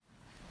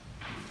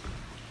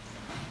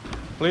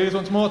Please,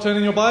 once more, turn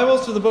in your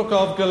Bibles to the book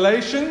of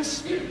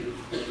Galatians.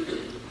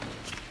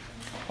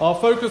 Our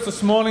focus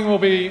this morning will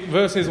be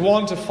verses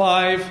 1 to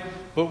 5,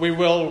 but we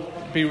will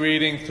be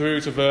reading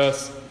through to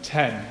verse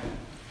 10.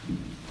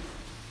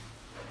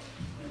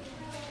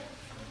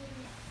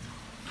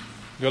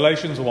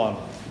 Galatians 1.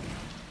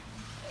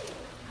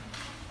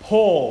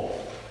 Paul,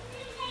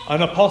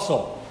 an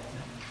apostle,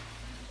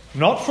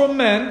 not from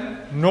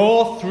men,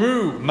 nor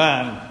through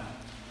man,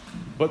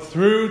 but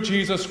through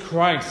Jesus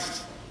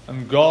Christ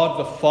and God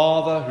the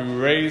Father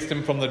who raised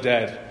him from the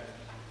dead,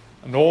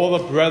 and all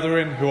the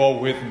brethren who are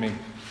with me.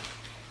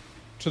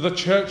 To the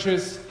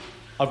churches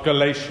of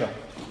Galatia,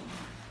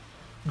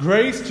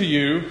 grace to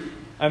you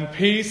and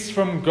peace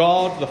from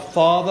God the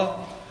Father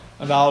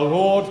and our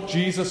Lord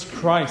Jesus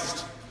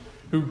Christ,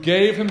 who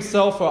gave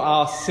himself for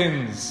our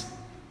sins,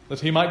 that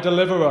he might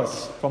deliver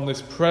us from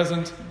this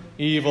present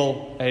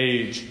evil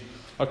age,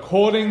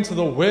 according to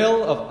the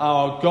will of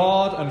our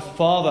God and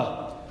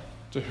Father,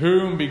 to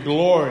whom be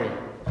glory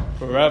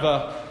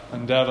forever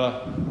and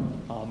ever.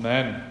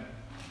 Amen.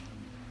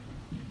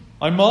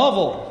 I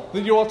marvel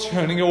that you are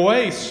turning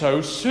away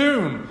so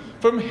soon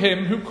from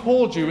him who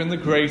called you in the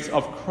grace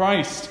of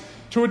Christ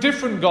to a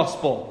different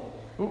gospel,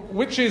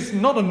 which is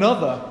not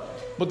another,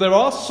 but there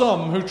are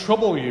some who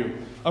trouble you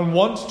and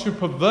want to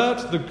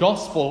pervert the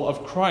gospel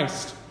of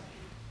Christ.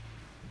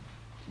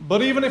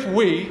 But even if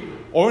we,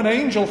 or an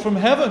angel from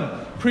heaven,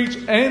 preach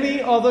any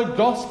other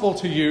gospel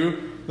to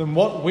you than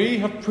what we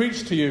have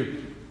preached to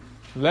you,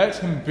 let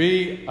him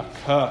be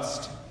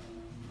accursed.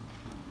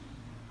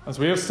 As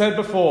we have said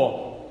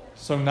before,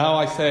 so now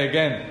I say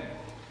again,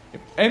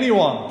 if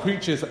anyone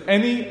preaches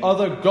any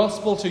other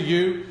gospel to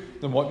you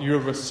than what you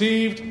have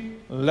received,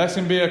 let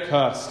him be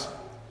accursed.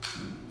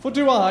 For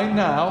do I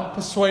now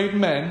persuade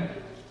men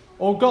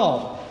or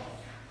God?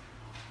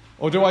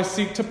 Or do I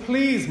seek to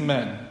please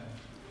men?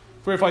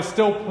 For if I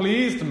still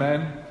pleased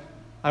men,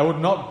 I would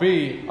not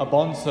be a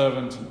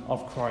bondservant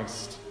of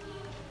Christ.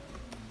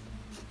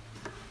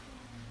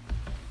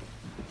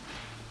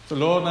 So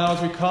Lord, now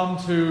as we come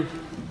to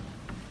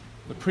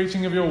the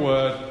preaching of your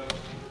word,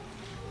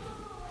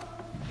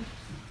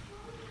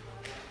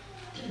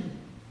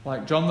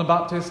 like John the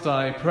Baptist,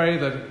 I pray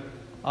that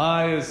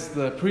I, as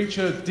the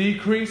preacher,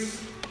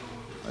 decrease,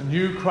 and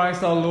you,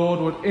 Christ our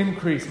Lord, would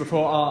increase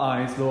before our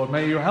eyes, Lord.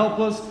 May you help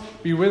us,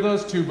 be with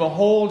us to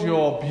behold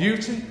your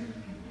beauty,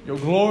 your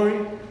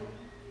glory,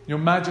 your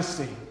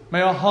majesty.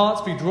 May our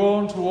hearts be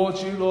drawn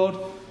towards you, Lord,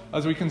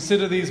 as we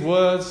consider these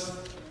words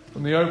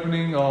from the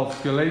opening of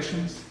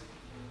Galatians.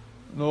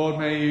 Lord,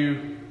 may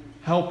you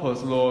help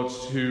us, Lord,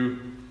 to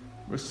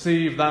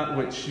receive that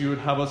which you would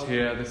have us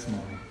hear this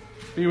morning.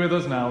 Be with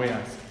us now, we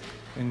ask.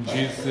 In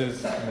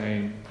Jesus'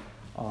 name,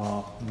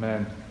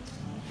 amen.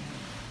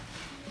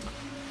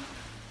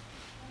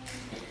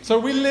 So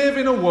we live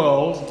in a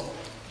world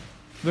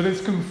that is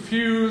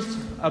confused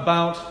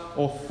about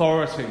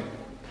authority.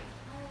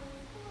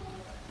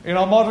 In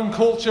our modern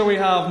culture, we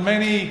have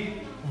many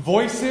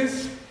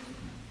voices,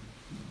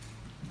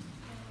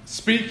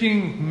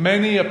 speaking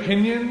many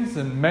opinions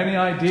and many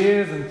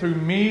ideas, and through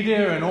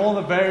media and all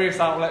the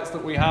various outlets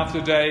that we have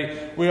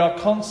today, we are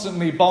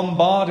constantly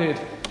bombarded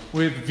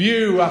with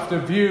view after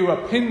view,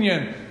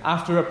 opinion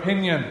after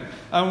opinion,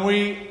 and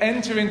we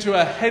enter into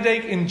a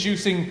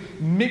headache-inducing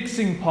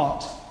mixing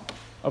pot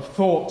of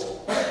thought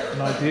and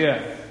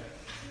idea.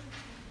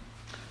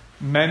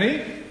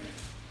 Many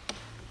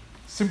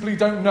simply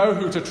don't know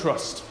who to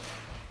trust,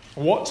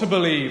 what to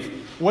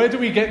believe, where do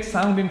we get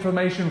sound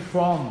information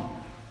from?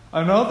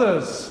 And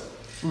others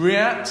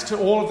react to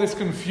all of this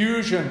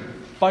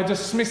confusion by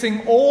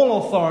dismissing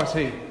all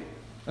authority,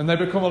 and they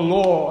become a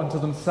law unto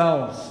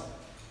themselves.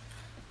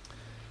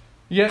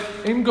 Yet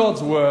in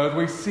God's word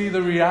we see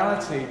the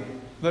reality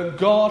that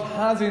God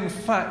has in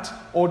fact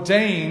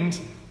ordained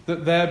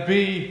that there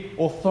be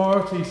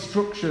authority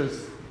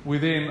structures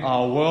within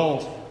our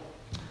world.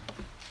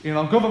 In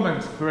our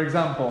government, for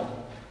example,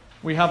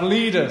 we have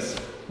leaders,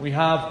 we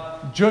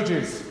have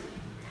judges.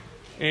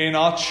 In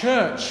our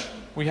church,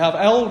 we have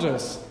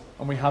elders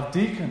and we have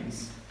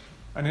deacons.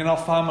 And in our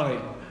family,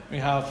 we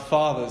have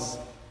fathers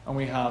and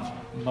we have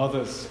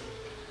mothers.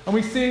 And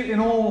we see it in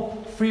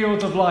all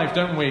fields of life,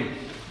 don't we?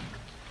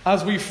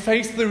 As we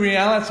face the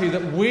reality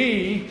that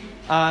we,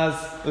 as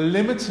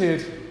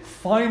limited,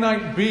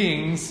 finite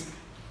beings,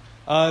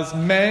 as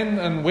men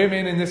and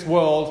women in this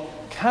world,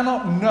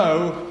 cannot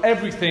know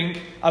everything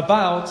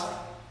about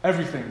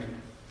everything.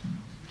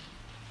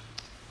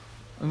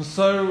 And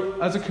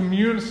so, as a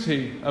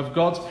community of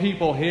God's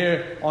people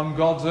here on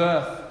God's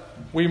earth,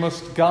 we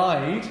must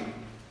guide,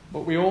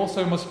 but we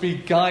also must be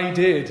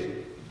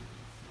guided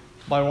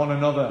by one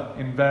another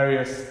in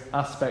various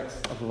aspects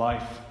of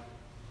life.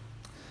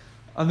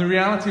 And the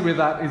reality with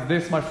that is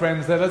this, my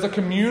friends, that as a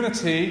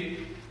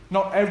community,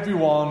 not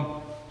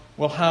everyone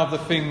will have the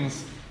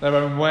things their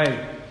own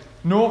way.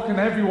 Nor can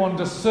everyone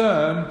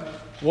discern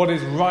what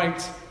is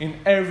right in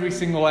every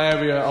single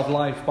area of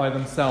life by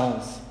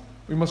themselves.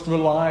 We must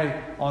rely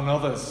on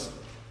others.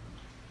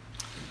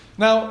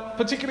 Now,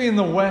 particularly in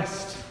the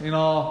West, in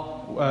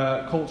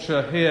our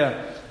culture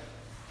here,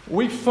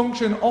 we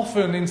function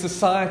often in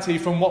society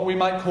from what we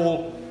might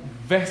call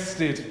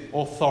vested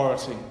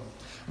authority.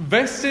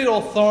 Vested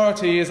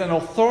authority is an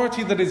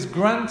authority that is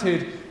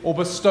granted or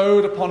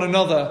bestowed upon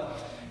another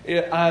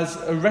as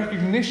a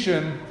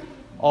recognition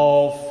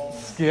of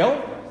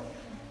skill,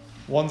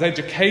 one's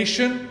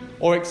education,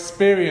 or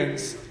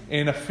experience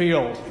in a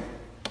field.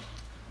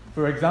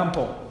 For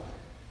example,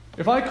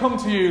 if I come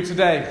to you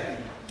today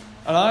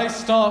and I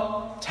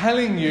start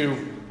telling you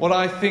what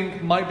I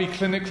think might be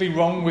clinically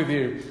wrong with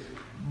you,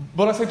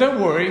 but I say,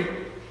 don't worry,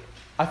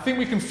 I think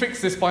we can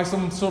fix this by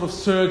some sort of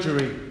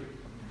surgery,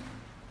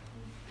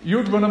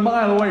 you'd run a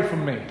mile away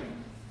from me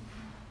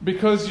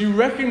because you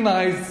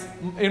recognize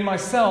in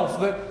myself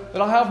that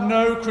I have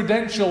no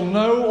credential,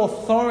 no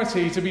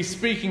authority to be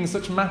speaking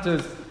such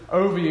matters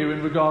over you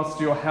in regards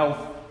to your health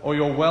or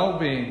your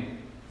well-being.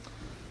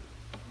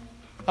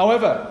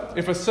 However,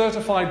 if a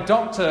certified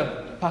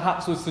doctor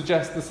perhaps would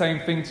suggest the same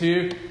thing to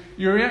you,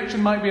 your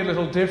reaction might be a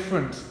little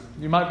different.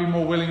 You might be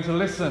more willing to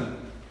listen.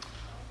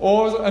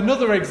 Or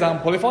another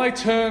example, if I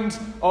turned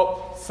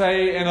up,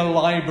 say, in a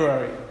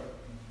library,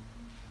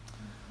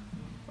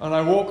 and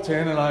I walked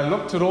in and I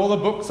looked at all the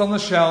books on the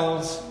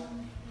shelves,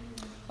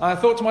 and I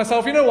thought to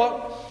myself, you know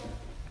what?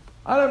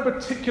 I don't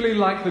particularly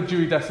like the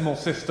Dewey Decimal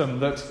System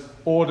that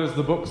orders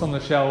the books on the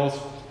shelves.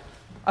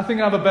 I think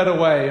I have a better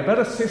way, a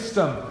better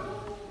system.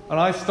 And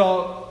I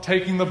start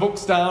taking the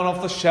books down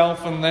off the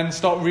shelf and then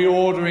start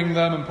reordering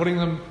them and putting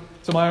them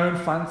to my own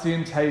fancy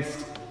and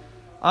taste.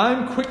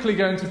 I'm quickly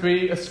going to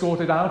be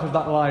escorted out of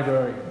that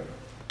library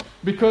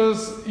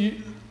because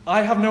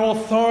I have no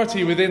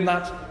authority within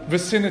that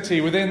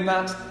vicinity, within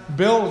that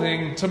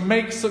building, to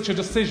make such a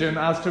decision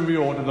as to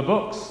reorder the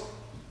books.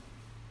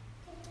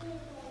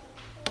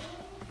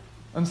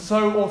 And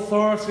so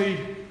authority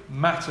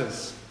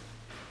matters.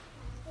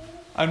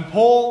 And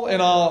Paul,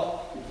 in our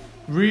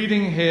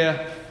reading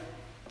here,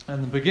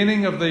 and the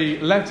beginning of the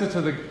letter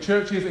to the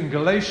churches in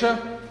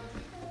Galatia,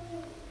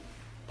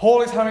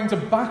 Paul is having to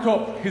back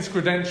up his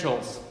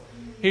credentials.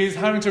 He is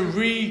having to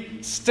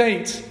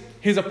restate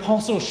his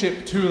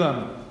apostleship to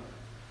them.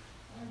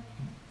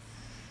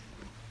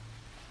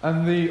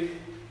 And the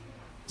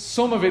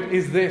sum of it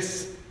is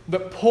this,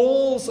 that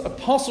Paul's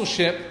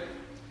apostleship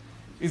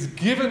is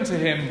given to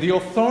him. The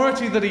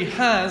authority that he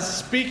has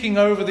speaking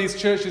over these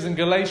churches in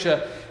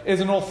Galatia is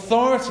an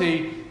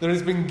authority that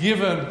has been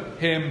given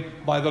him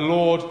by the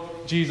Lord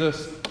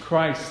Jesus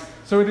Christ.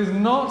 So it is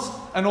not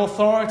an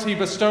authority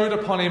bestowed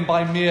upon him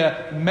by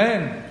mere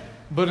men,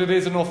 but it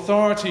is an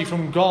authority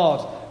from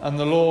God and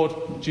the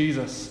Lord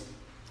Jesus.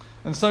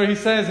 And so he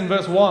says in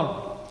verse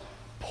 1,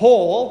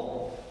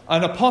 Paul,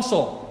 an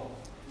apostle,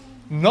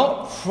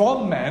 not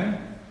from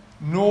men,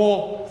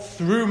 nor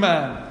through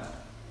man,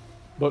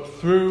 but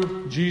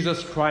through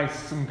Jesus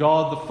Christ and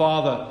God the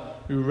Father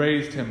who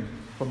raised him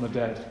from the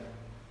dead.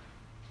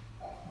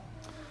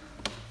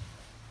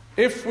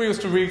 If we was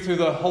to read through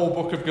the whole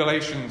book of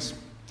Galatians,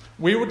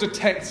 we would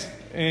detect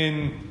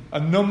in a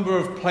number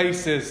of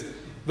places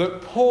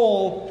that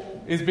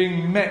Paul is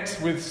being met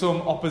with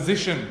some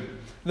opposition.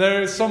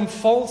 There is some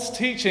false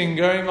teaching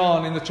going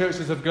on in the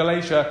churches of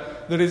Galatia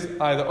that is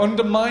either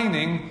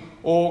undermining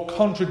or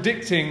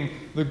contradicting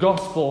the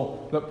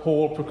gospel that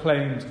Paul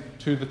proclaimed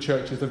to the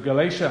churches of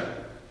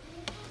Galatia.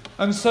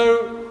 And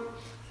so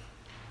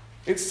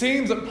it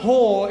seems that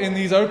Paul, in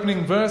these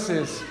opening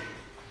verses,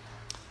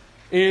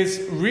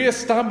 is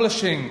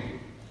re-establishing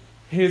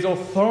his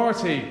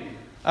authority,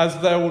 as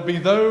there will be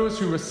those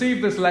who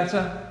receive this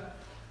letter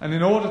and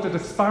in order to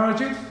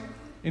disparage it,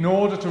 in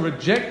order to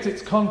reject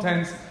its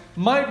contents,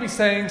 might be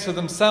saying to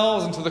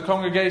themselves and to the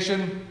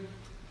congregation,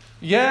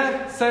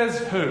 yeah, says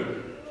who?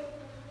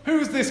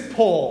 Who's this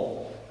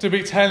Paul to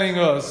be telling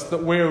us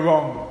that we're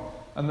wrong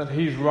and that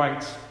he's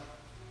right?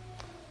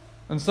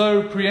 And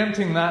so,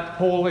 preempting that,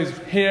 Paul is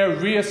here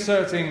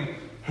reasserting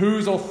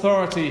whose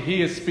authority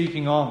he is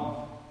speaking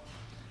on,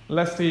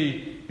 lest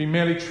he be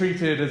merely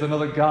treated as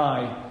another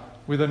guy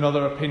with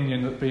another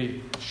opinion that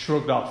be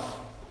shrugged off.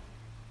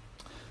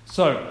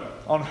 So,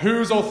 on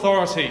whose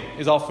authority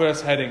is our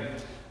first heading,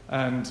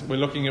 and we're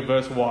looking at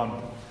verse 1.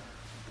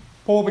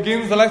 Paul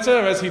begins the letter,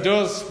 as he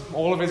does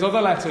all of his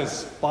other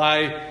letters,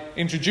 by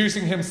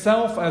introducing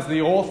himself as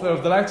the author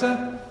of the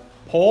letter,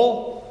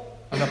 Paul,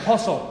 an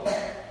apostle.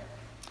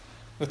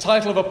 The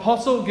title of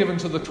apostle, given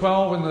to the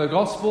 12 in the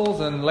Gospels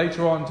and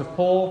later on to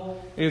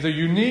Paul, is a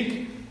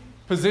unique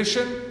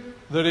position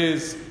that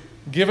is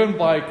given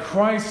by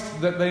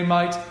Christ that they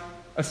might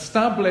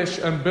establish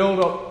and build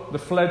up the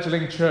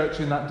fledgling church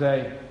in that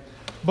day.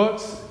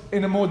 But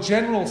in a more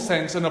general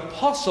sense, an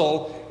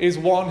apostle is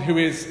one who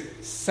is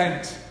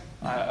sent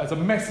as a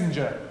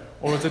messenger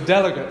or as a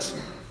delegate.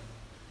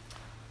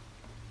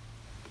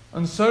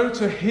 And so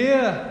to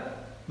hear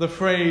the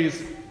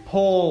phrase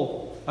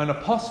Paul, an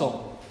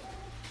apostle,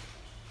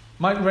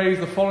 might raise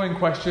the following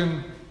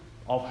question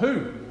of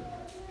who?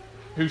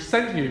 Who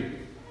sent you?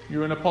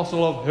 You're an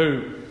apostle of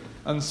who?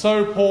 And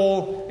so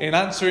Paul, in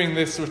answering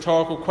this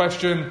rhetorical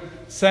question,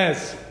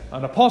 says,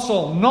 an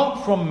apostle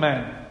not from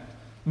men,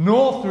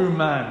 nor through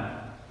man,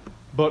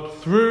 but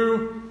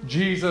through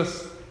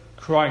Jesus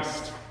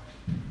Christ.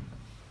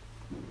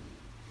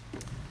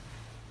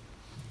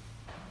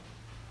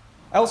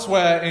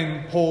 Elsewhere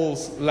in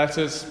Paul's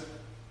letters,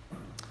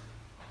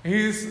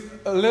 he's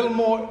a little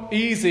more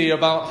easy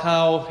about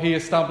how he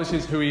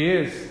establishes who he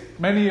is.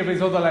 Many of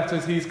his other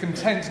letters, he's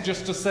content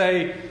just to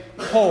say,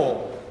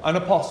 Paul, an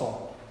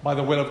apostle, by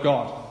the will of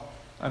God.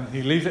 And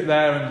he leaves it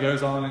there and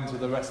goes on into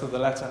the rest of the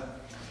letter.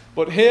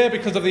 But here,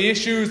 because of the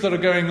issues that are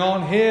going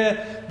on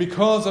here,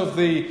 because of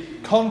the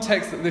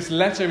context that this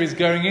letter is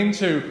going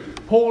into,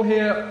 Paul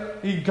here,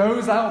 he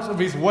goes out of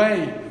his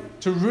way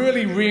to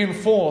really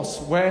reinforce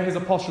where his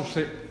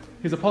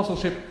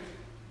apostleship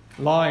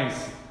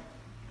lies.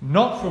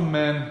 Not from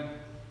men,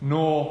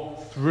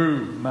 nor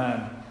through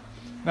man.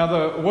 Now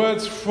the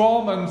words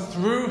from and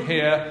through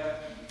here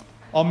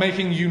are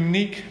making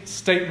unique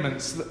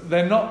statements.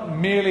 They're not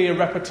merely a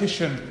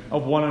repetition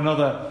of one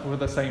another with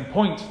the same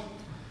point.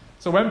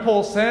 So when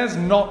Paul says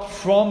not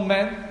from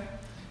men,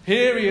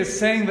 here he is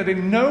saying that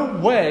in no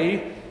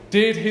way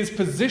did his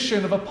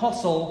position of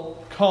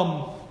apostle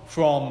come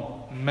from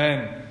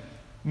men.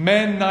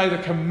 Men neither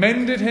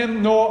commended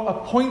him nor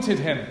appointed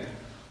him.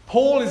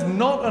 Paul is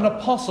not an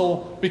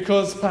apostle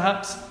because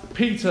perhaps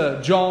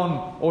Peter,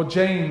 John, or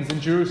James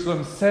in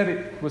Jerusalem said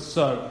it was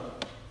so.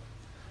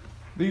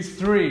 These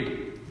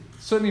three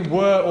certainly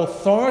were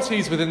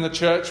authorities within the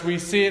church. We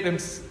see it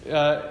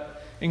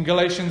in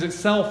Galatians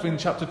itself in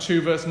chapter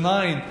 2, verse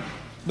 9,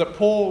 that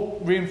Paul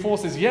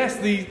reinforces, yes,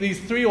 these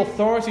three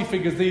authority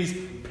figures, these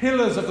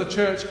pillars of the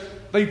church,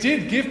 they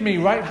did give me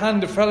right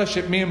hand of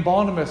fellowship, me and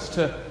Barnabas,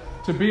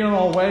 to be on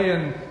our way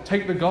and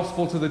take the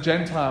gospel to the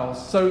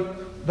Gentiles. So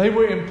they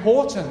were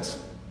important.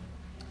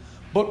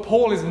 But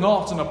Paul is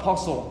not an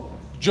apostle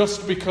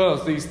just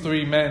because these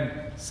three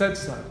men said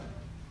so.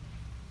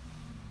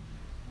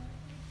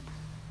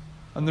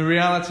 And the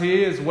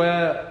reality is,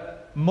 where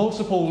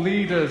multiple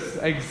leaders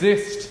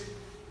exist,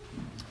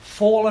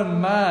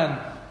 fallen man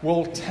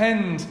will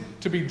tend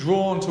to be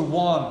drawn to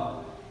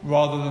one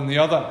rather than the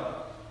other.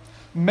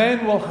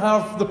 Men will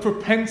have the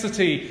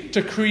propensity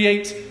to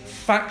create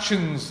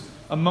factions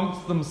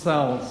amongst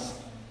themselves,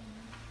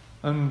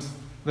 and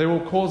they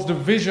will cause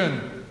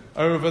division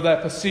over their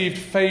perceived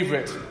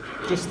favourite.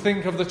 Just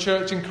think of the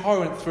church in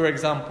Corinth, for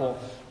example,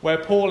 where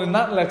Paul in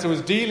that letter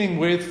was dealing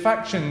with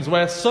factions,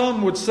 where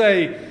some would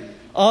say,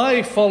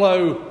 I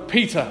follow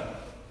Peter.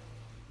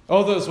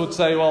 Others would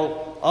say,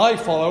 well, I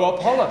follow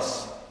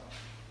Apollos.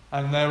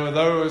 And there were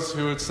those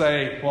who would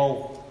say,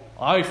 well,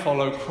 I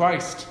follow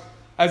Christ.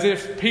 As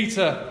if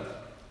Peter,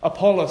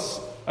 Apollos,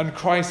 and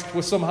Christ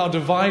were somehow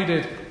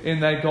divided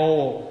in their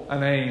goal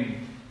and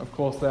aim. Of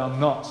course they are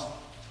not.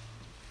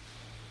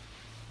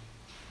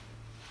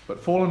 But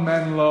fallen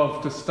men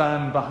love to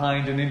stand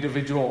behind an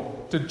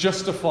individual, to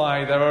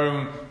justify their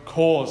own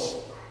cause.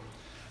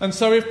 And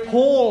so if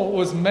Paul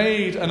was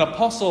made an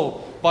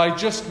apostle by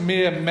just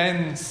mere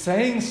men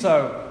saying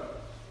so,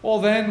 well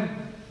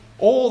then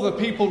all the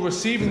people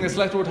receiving this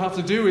letter would have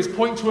to do is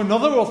point to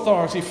another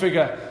authority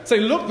figure. Say,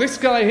 look, this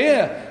guy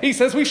here, he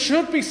says we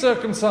should be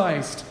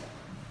circumcised.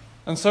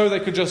 And so they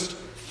could just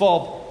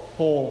fob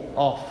Paul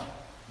off.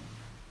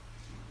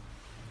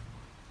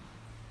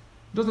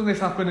 Doesn't this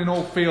happen in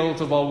all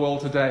fields of our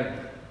world today?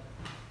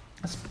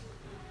 This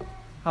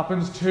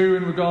happens too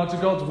in regard to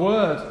God's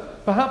word.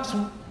 Perhaps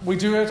we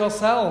do it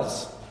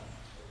ourselves.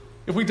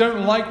 If we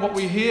don't like what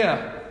we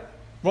hear,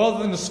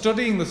 rather than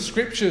studying the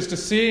scriptures to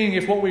seeing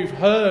if what we've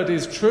heard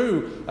is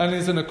true and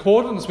is in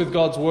accordance with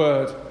God's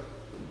word,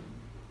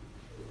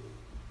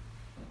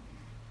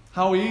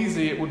 how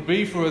easy it would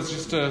be for us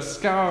just to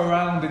scour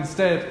around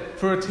instead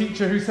for a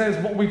teacher who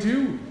says what we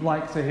do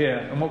like to hear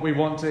and what we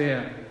want to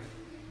hear.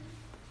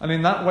 And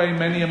in that way,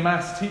 many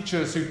amass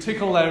teachers who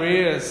tickle their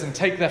ears and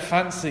take their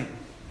fancy,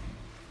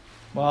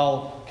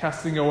 while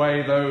casting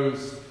away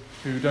those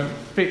who don't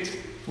fit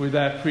with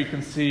their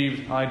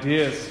preconceived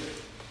ideas.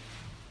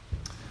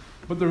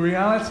 But the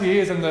reality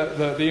is, and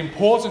the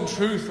important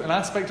truth and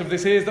aspect of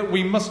this is, that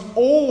we must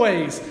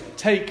always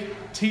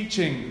take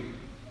teaching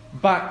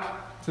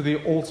back to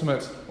the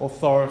ultimate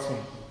authority.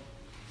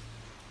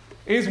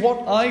 Is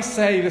what I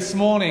say this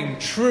morning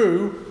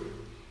true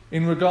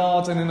in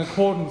regards and in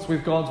accordance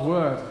with God's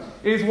word?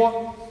 Is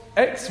what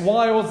X,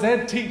 Y, or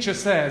Z teacher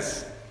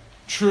says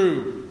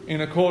true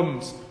in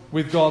accordance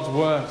with God's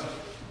word?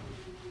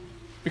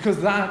 Because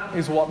that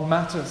is what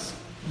matters.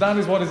 That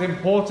is what is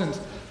important.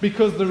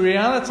 Because the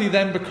reality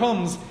then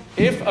becomes,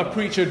 if a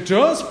preacher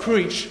does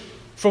preach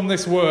from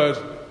this word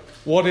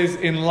what is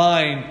in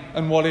line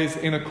and what is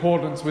in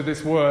accordance with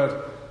this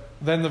word,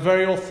 then the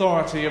very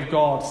authority of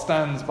God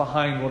stands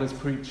behind what is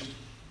preached.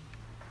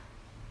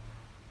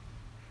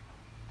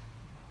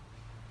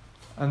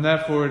 And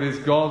therefore it is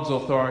God's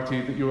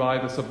authority that you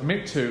either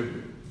submit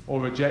to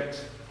or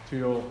reject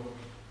to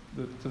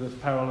the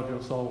peril of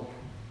your soul.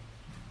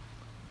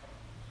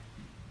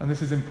 And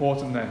this is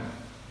important then.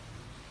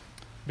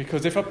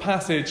 Because if a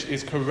passage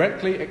is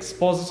correctly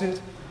exposited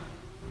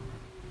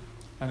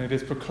and it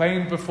is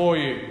proclaimed before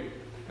you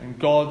And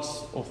God's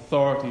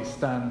authority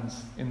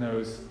stands in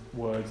those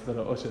words that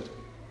are uttered.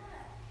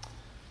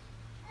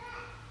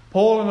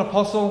 Paul, an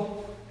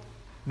apostle,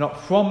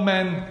 not from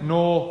men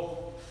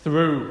nor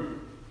through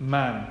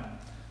man.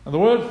 And the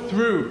word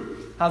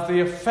through has the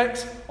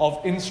effect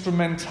of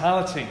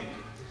instrumentality.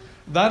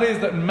 That is,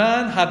 that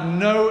man had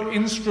no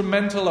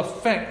instrumental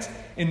effect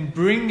in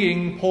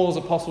bringing Paul's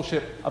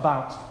apostleship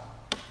about.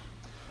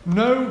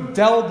 No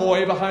Del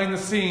Boy behind the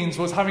scenes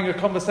was having a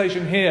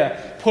conversation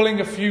here, pulling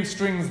a few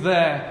strings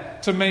there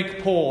to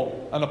make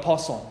Paul an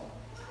apostle.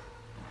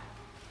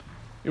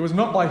 It was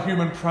not by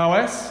human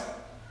prowess,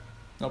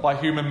 not by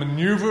human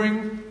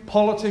maneuvering,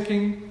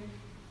 politicking,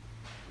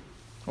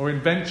 or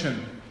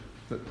invention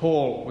that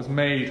Paul was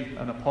made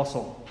an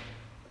apostle.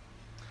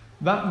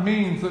 That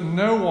means that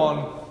no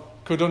one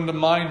could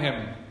undermine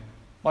him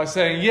by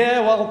saying, yeah,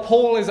 well,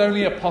 Paul is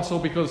only apostle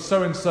because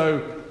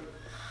so-and-so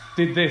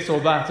did this or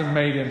that and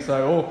made him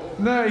so. Or,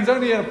 no, he's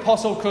only an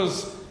apostle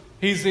because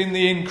he's in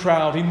the in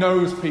crowd, he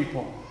knows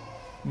people.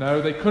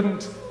 No, they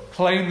couldn't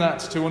claim that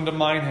to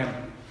undermine him.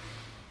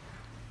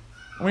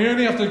 We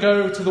only have to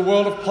go to the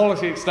world of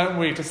politics, don't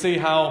we, to see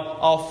how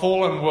our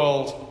fallen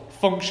world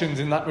functions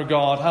in that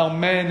regard. How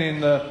men in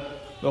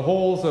the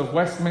halls of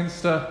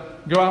Westminster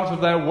go out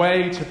of their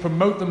way to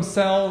promote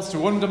themselves,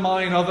 to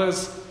undermine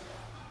others.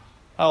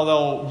 How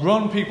they'll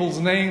run people's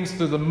names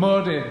through the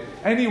mud in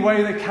any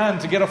way they can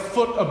to get a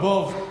foot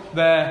above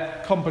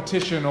their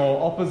competition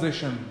or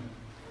opposition.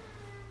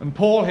 And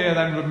Paul here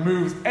then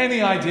removes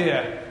any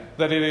idea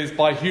that it is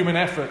by human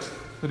effort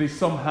that he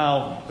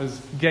somehow has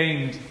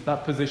gained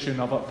that position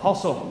of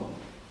apostle.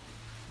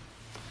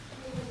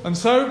 And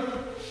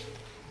so,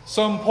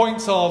 some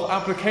points of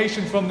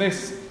application from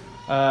this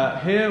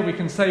here, we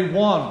can say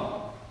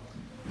one,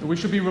 that we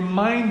should be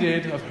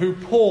reminded of who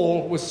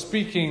Paul was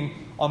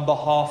speaking on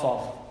behalf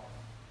of.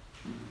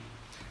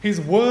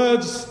 His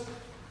words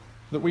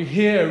that we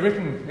hear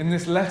written in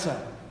this letter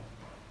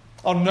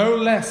are no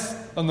less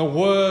than the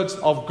words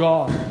of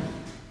God.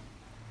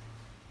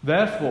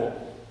 Therefore,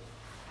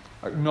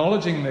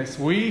 acknowledging this,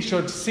 we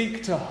should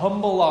seek to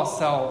humble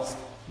ourselves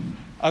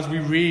as we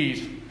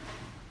read,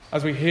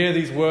 as we hear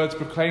these words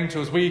proclaimed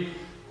to us. We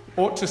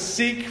ought to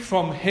seek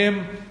from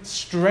him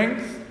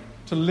strength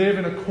to live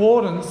in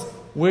accordance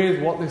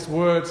with what this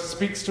word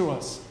speaks to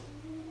us.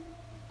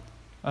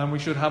 And we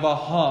should have our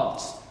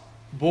hearts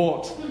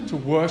brought to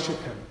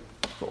worship him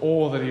for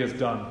all that he has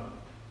done.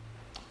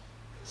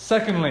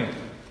 Secondly,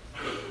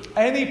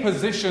 any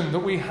position that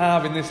we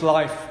have in this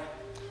life,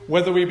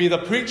 whether we be the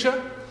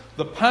preacher,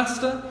 the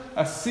pastor,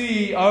 a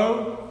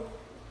CEO,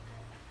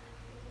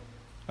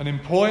 an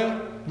employer,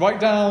 right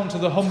down to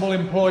the humble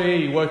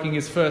employee working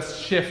his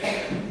first shift,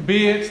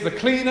 be it the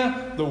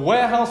cleaner, the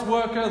warehouse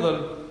worker,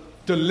 the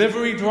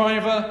delivery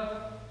driver,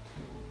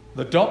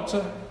 the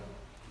doctor,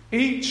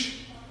 each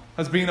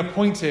has been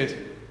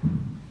appointed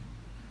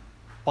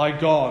by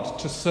God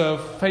to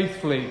serve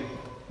faithfully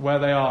where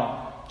they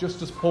are,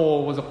 just as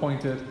Paul was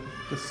appointed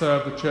to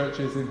serve the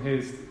churches in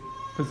his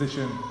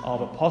position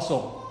of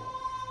apostle.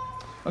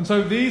 And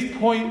so these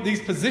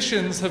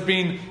positions have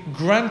been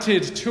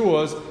granted to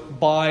us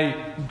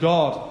by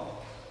God.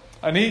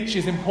 And each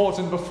is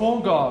important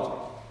before God.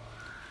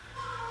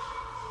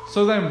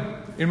 So then,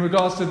 in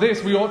regards to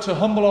this, we ought to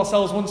humble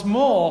ourselves once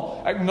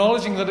more,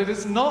 acknowledging that it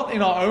is not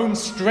in our own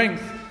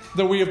strength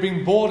that we have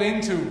been brought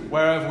into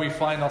wherever we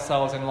find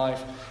ourselves in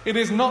life. It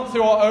is not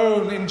through our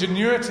own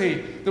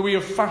ingenuity that we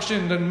have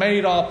fashioned and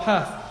made our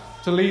path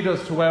to lead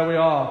us to where we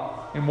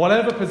are, in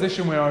whatever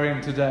position we are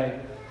in today.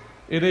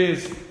 It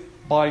is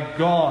by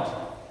God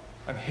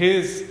and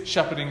his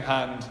shepherding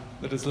hand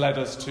that has led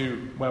us to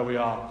where we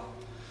are.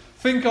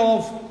 Think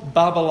of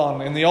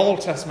Babylon in the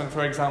Old Testament,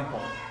 for example.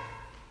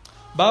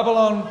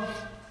 Babylon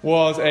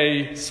was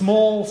a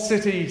small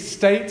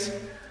city-state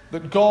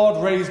that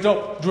God raised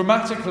up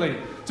dramatically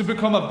to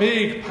become a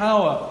big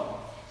power.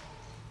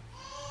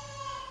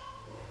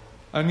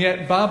 And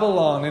yet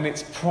Babylon, in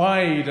its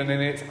pride and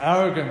in its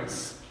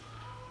arrogance,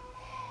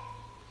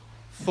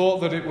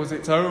 thought that it was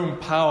its own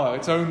power,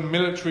 its own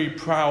military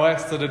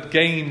prowess that had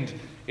gained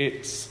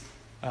its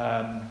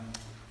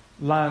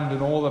land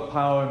and all the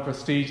power and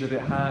prestige that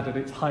it had at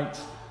its height.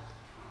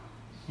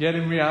 Yet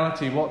in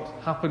reality, what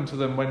happened to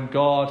them when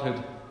God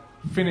had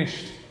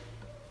finished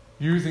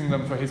using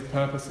them for his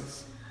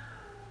purposes?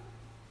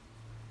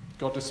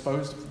 God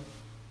disposed of them.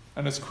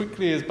 And as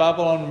quickly as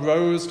Babylon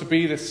rose to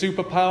be the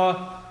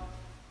superpower,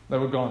 they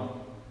were gone.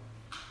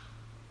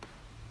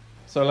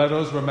 So let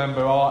us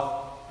remember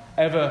our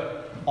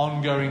ever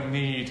ongoing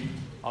need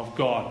of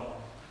God.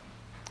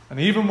 And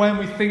even when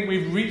we think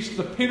we've reached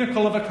the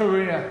pinnacle of a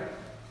career,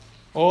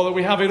 or that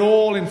we have it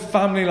all in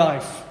family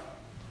life,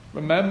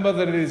 remember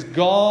that it is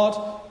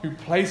God who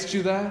placed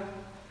you there,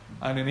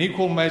 and in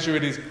equal measure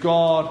it is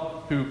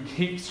God who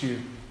keeps you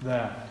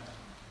there.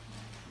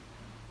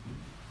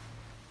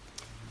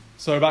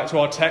 So back to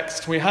our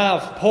text, we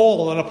have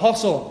Paul, an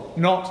apostle,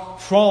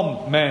 not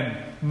from men,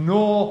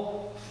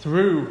 nor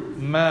through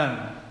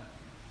man.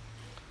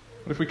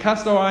 But if we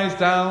cast our eyes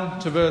down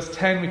to verse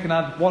 10, we can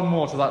add one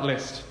more to that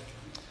list.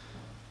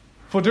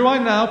 For do I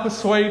now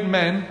persuade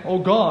men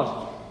or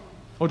God?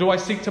 Or do I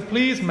seek to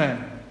please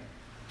men?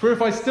 For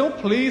if I still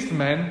pleased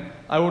men,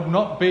 I would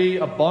not be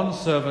a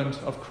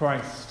bondservant of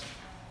Christ.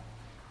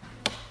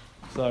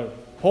 So,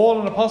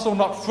 Paul, an apostle,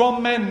 not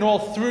from men nor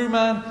through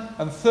man.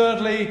 And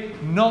thirdly,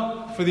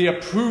 not for the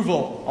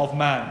approval of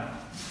man.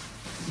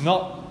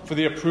 Not for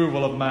the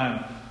approval of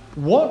man.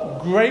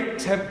 What great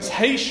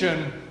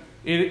temptation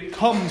it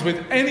comes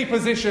with any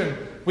position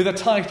with a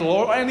title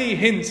or any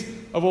hint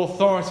of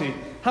authority.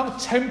 How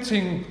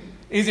tempting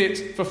is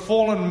it for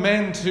fallen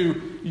men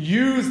to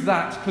use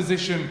that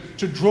position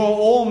to draw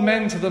all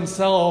men to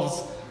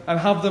themselves and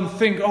have them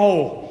think,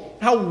 oh,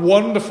 how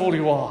wonderful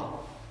you are.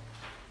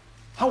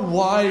 How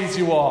wise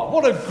you are.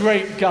 What a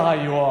great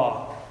guy you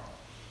are.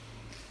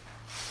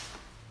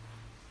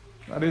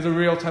 That is a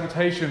real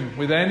temptation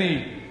with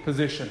any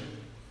position.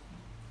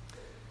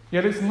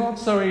 Yet it's not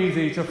so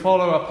easy to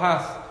follow a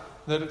path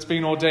that it's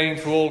been ordained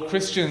for all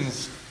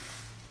Christians,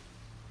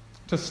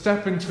 to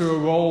step into a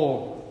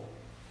role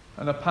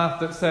and a path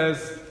that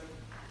says,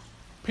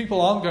 people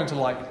aren't going to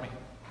like me.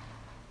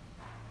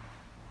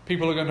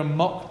 People are going to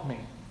mock me.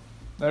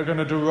 They're going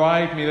to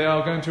deride me. They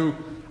are going to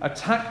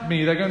attack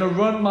me. They're going to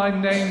run my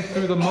name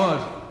through the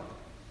mud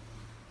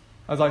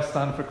as I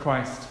stand for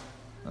Christ.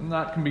 And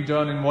that can be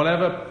done in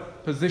whatever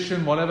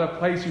position, whatever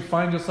place you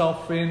find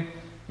yourself in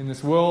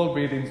this world,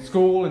 be it in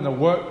school, in the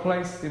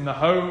workplace, in the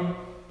home,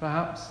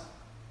 perhaps.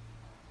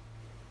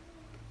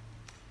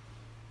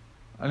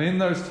 And in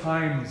those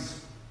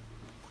times,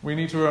 we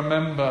need to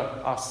remember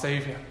our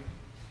Saviour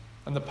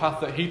and the path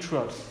that He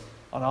trod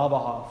on our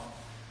behalf.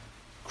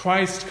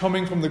 Christ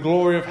coming from the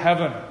glory of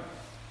heaven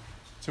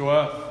to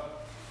earth.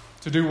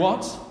 To do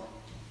what?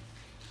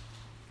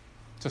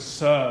 To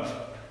serve.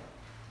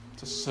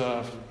 To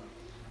serve.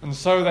 And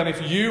so then,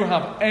 if you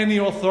have any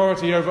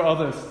authority over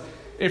others,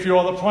 if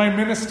you're the Prime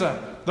Minister,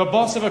 the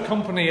boss of a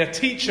company, a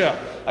teacher,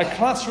 a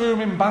classroom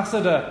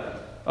ambassador,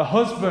 a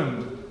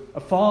husband, a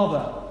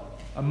father,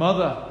 a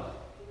mother,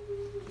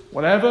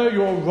 whatever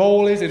your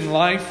role is in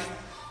life,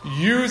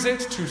 use it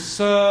to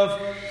serve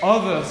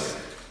others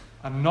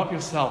and not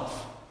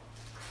yourself.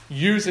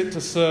 Use it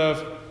to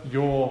serve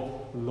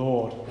your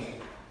Lord.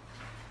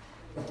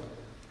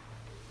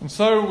 And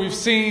so we've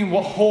seen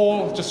what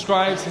Paul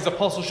describes his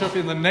apostleship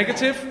in the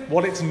negative,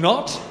 what it's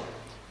not.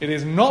 It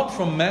is not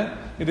from men,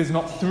 it is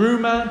not through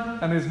man,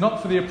 and it is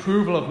not for the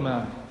approval of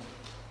man.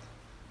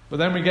 But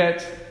then we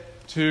get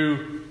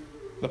to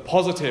the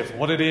positive,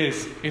 what it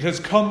is. It has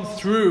come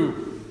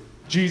through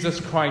Jesus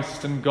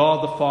Christ and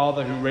God the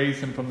Father who raised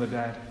him from the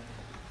dead.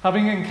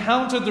 Having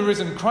encountered the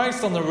risen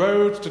Christ on the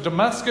road to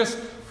Damascus,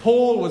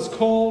 Paul was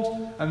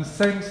called and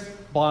sent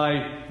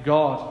by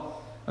God.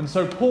 And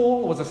so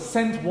Paul was a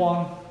sent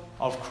one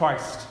of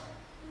Christ.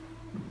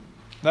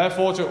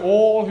 Therefore, to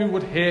all who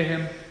would hear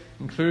him,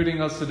 including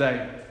us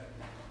today,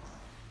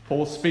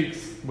 Paul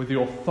speaks with the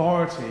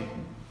authority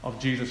of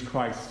Jesus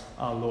Christ,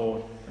 our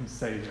Lord and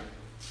Saviour.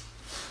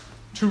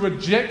 To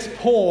reject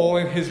Paul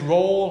in his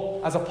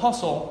role as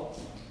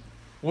apostle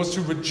was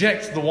to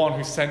reject the one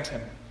who sent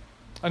him.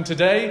 And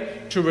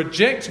today, to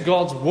reject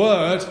God's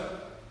word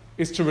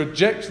is to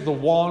reject the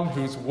one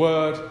whose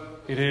word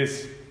it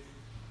is.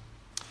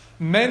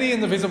 Many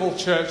in the visible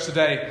church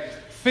today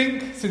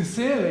think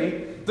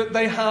sincerely that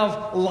they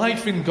have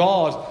life in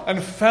God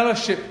and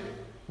fellowship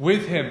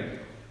with him,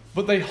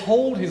 but they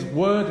hold his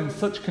word in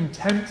such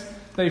contempt.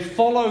 They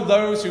follow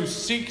those who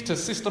seek to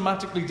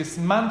systematically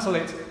dismantle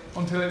it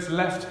until it's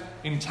left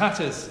in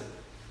tatters.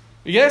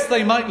 Yes,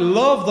 they might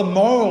love the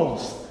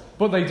morals,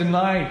 but they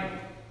deny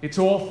its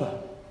author.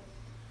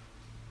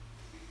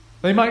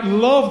 They might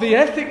love the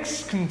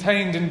ethics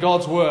contained in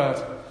God's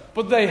word,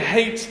 but they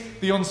hate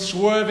the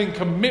unswerving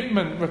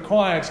commitment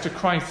required to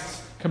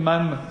Christ's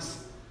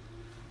commandments.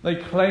 They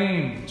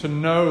claim to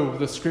know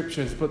the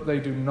scriptures, but they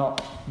do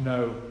not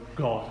know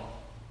God.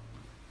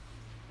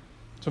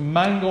 To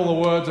mangle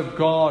the words of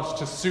God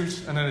to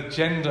suit an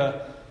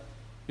agenda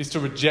is to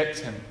reject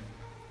him,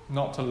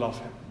 not to love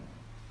him.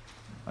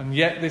 And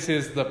yet this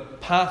is the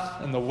path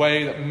and the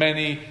way that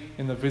many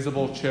in the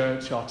visible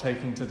church are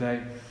taking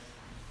today.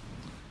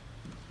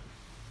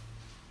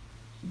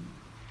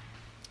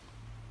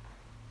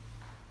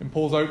 In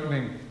Paul's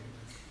opening,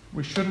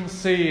 we shouldn't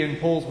see in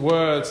Paul's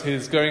words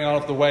his going out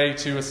of the way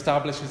to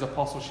establish his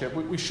apostleship.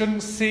 We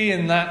shouldn't see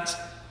in that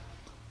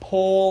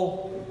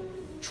Paul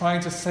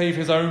trying to save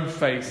his own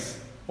face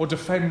or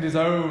defend his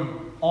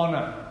own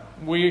honour.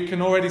 We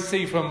can already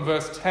see from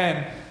verse 10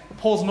 that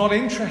Paul's not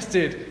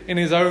interested in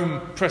his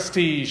own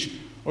prestige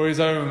or his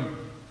own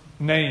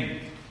name.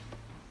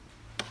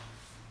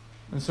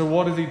 And so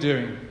what is he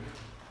doing?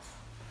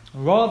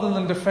 Rather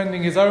than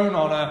defending his own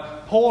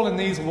honour, Paul in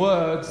these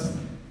words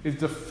is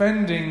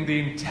defending the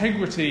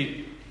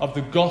integrity of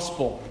the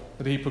gospel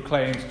that he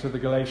proclaimed to the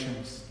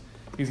Galatians.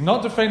 He's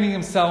not defending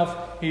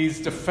himself, he's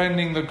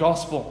defending the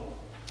gospel.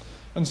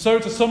 And so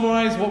to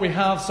summarize what we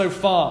have so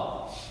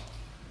far,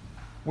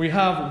 we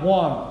have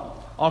 1,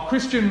 our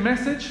Christian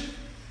message,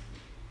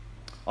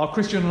 our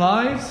Christian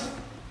lives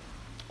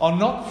are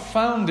not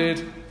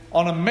founded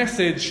on a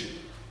message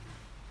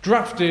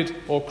drafted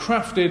or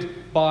crafted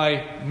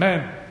by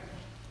men,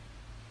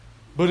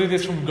 but it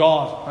is from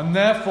God. And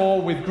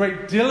therefore, with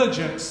great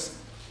diligence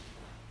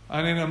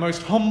and in a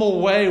most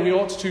humble way, we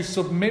ought to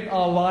submit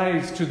our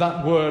lives to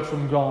that word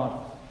from God,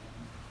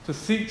 to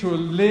seek to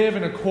live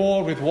in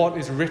accord with what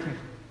is written.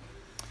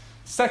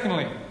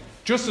 Secondly,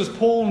 just as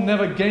Paul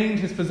never gained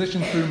his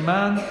position through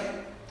man,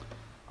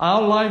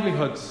 our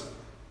livelihoods,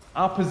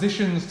 our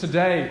positions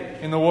today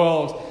in the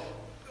world,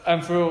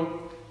 and for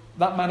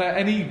that matter,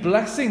 any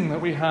blessing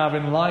that we have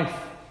in life,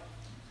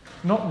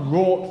 not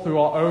wrought through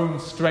our own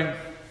strength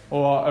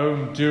or our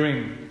own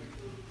doing.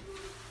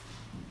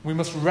 We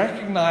must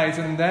recognize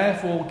and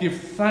therefore give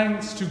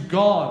thanks to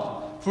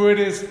God, for it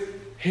is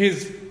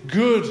His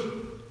good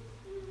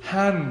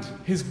hand,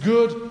 His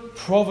good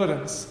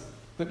providence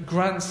that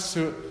grants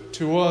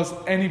to us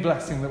any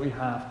blessing that we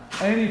have,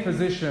 any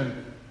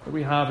position that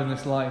we have in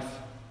this life.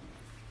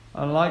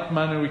 In like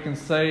manner, we can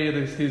say it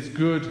is His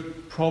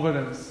good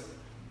providence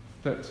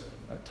that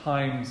at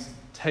times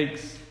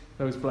takes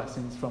those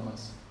blessings from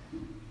us.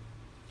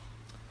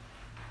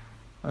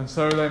 And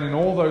so then in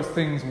all those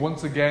things,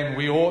 once again,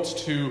 we ought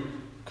to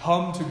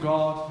come to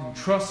God in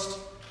trust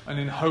and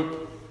in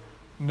hope,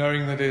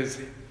 knowing that it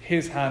is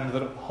His hand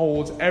that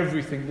holds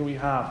everything that we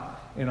have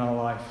in our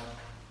life.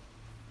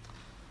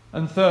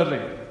 And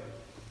thirdly,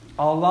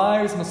 our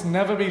lives must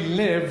never be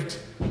lived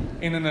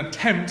in an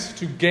attempt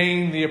to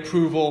gain the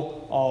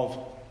approval of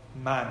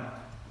man.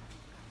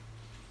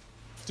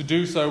 To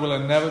do so will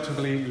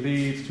inevitably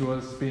lead to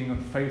us being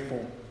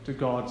unfaithful to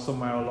God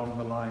somewhere along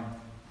the line.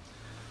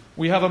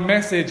 We have a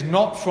message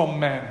not from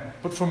men,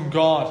 but from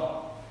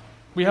God.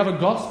 We have a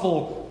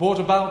gospel brought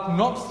about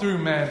not through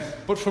men,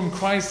 but from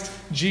Christ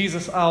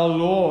Jesus our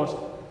Lord.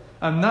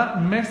 And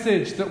that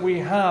message that we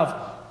have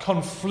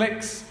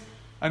conflicts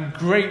and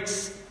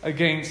grates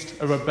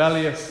against a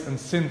rebellious and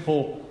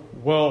sinful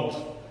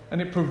world.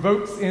 And it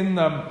provokes in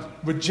them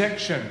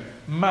rejection,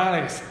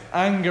 malice,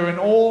 anger, and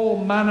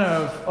all manner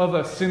of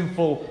other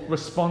sinful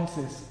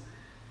responses.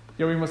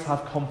 Yet we must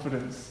have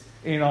confidence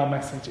in our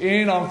message,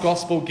 in our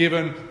gospel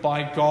given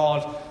by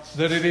God,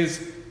 that it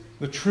is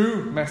the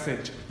true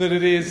message, that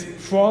it is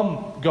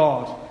from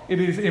God.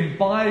 It is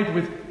imbibed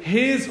with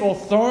His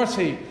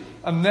authority,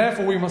 and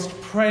therefore we must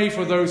pray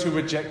for those who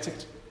reject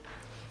it.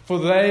 For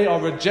they are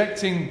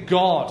rejecting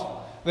God.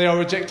 They are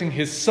rejecting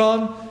His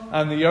Son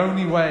and the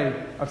only way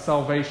of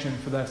salvation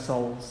for their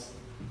souls.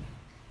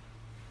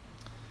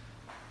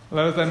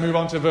 Let us then move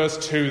on to verse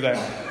 2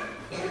 then.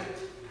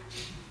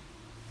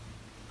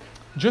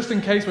 Just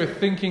in case we're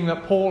thinking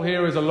that Paul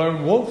here is a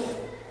lone wolf,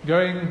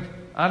 going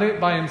at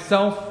it by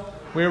himself,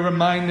 we're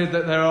reminded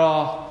that there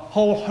are a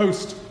whole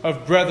host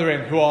of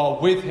brethren who are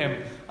with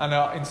him and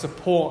are in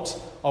support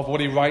of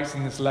what he writes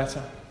in this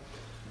letter.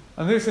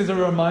 And this is a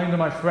reminder,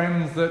 my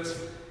friends, that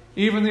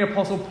even the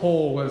Apostle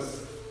Paul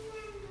was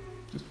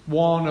just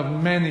one of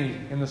many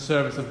in the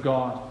service of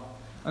God.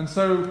 And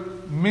so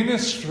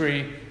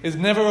ministry is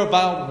never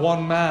about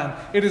one man.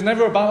 It is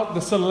never about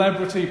the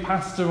celebrity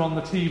pastor on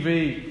the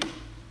TV.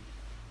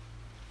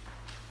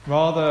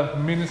 Rather,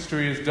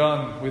 ministry is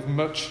done with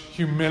much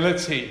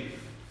humility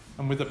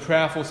and with the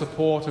prayerful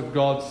support of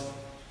God's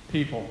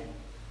people.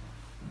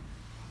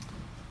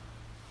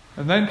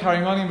 And then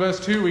carrying on in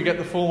verse 2, we get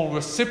the formal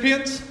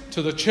recipient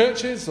to the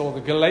churches or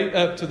to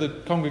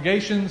the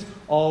congregations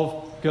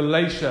of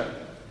Galatia.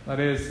 That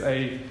is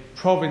a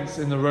province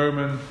in the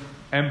Roman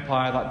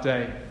Empire that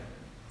day.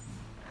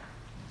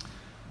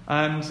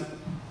 And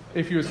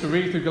if you were to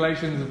read through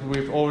Galatians, as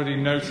we've already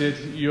noted,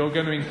 you're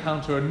going to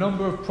encounter a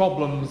number of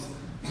problems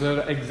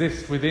that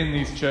exist within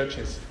these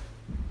churches.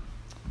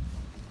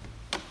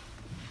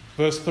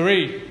 Verse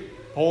 3,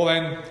 Paul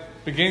then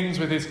begins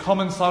with his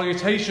common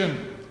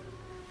salutation.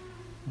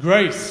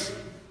 Grace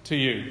to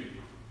you.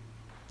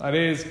 That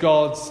is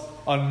God's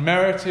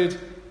unmerited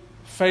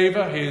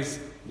favour, His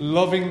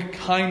loving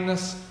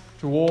kindness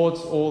towards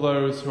all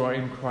those who are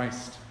in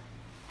Christ.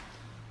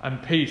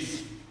 And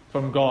peace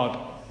from God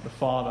the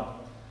Father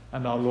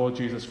and our Lord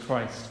Jesus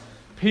Christ.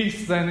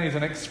 Peace then is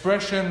an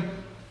expression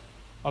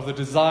of the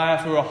desire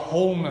for a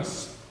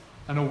wholeness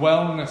and a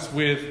wellness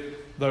with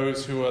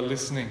those who are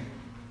listening.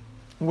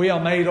 We are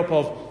made up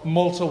of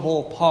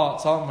multiple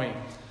parts, aren't we?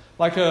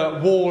 Like a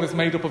wall is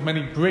made up of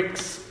many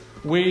bricks,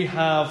 we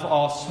have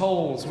our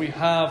souls, we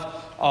have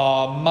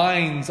our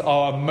minds,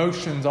 our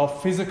emotions, our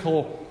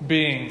physical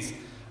beings.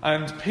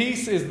 And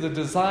peace is the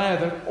desire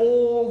that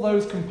all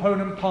those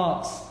component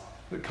parts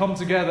that come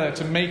together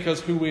to make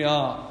us who we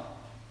are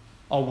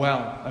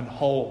well and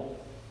whole.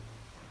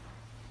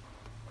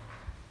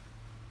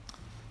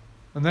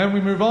 And then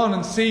we move on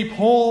and see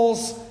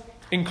Paul's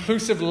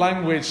inclusive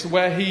language,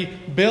 where he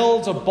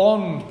builds a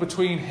bond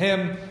between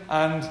him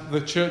and the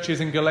churches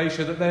in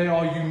Galatia, that they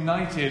are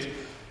united.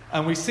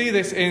 And we see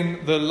this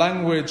in the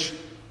language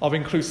of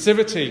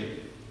inclusivity.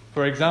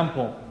 For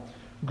example,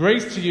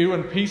 grace to you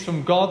and peace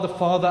from God the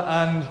Father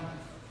and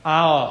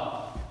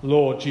our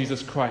Lord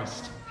Jesus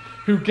Christ,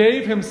 who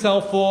gave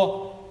himself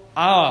for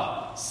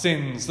our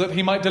sins, that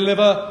he might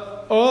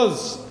deliver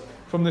us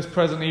from this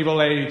present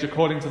evil age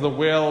according to the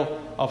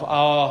will of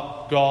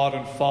our God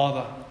and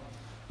Father.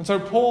 And so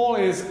Paul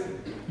is,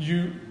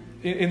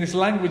 in this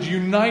language,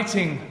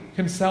 uniting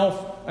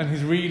himself and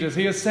his readers.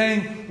 He is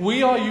saying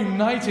we are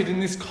united in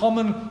this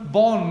common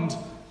bond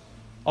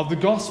of the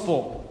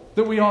gospel,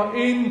 that we are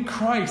in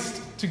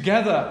Christ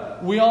together.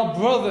 We are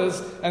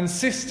brothers and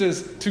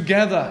sisters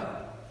together.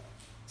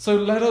 So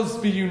let us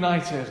be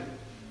united.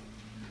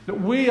 That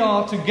we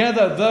are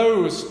together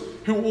those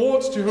who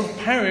ought to have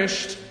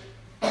perished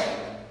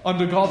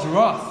under God's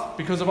wrath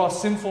because of our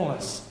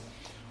sinfulness.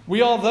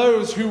 We are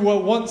those who were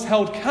once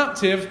held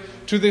captive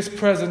to this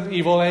present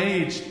evil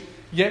age,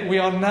 yet we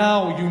are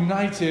now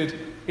united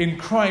in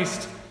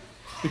Christ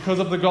because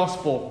of the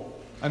gospel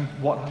and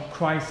what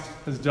Christ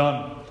has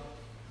done.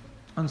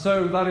 And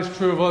so that is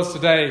true of us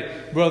today,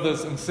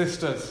 brothers and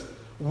sisters.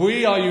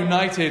 We are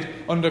united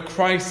under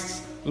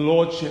Christ's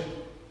lordship.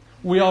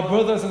 We are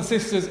brothers and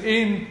sisters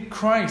in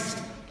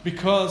Christ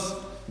because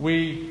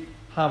we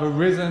have a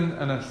risen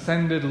and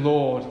ascended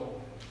Lord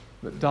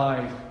that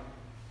died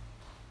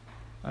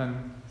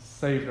and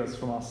saved us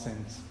from our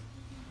sins.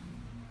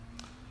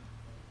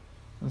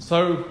 And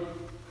so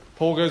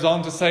Paul goes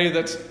on to say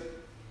that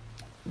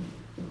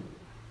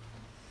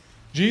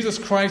Jesus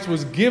Christ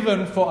was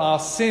given for our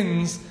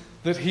sins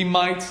that he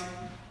might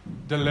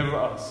deliver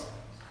us.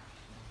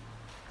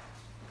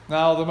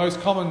 Now, the most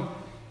common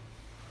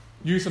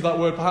use of that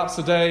word perhaps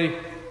today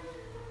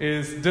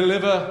is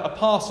deliver a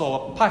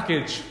parcel, a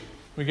package.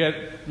 We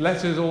get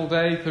letters all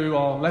day through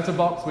our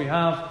letterbox we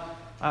have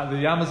at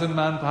the Amazon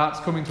man perhaps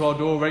coming to our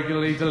door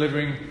regularly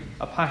delivering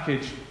a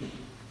package.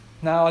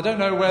 Now, I don't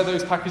know where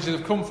those packages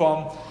have come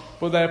from,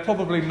 but they're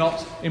probably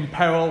not in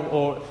peril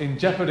or in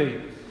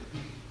jeopardy.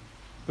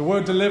 The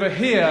word deliver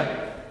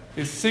here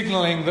is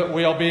signalling that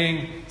we are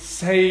being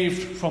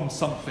saved from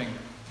something,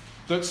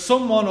 that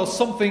someone or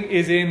something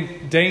is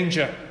in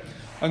danger.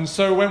 And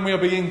so when we are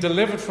being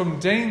delivered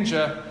from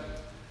danger,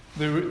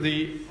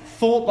 the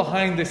thought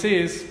behind this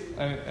is,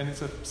 and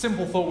it's a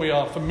simple thought we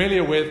are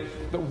familiar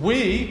with, that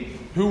we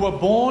who were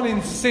born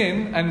in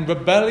sin and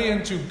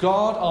rebellion to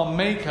God our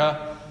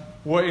Maker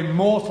were in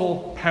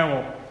mortal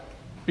peril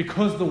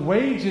because the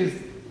wages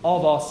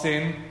of our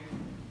sin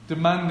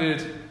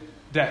demanded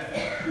death.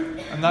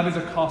 And that is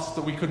a cost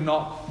that we could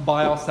not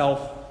buy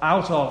ourselves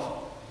out of.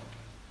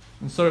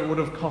 And so it would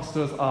have cost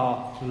us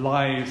our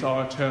lives,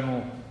 our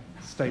eternal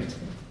state.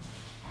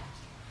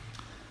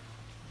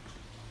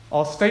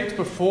 Our state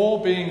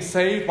before being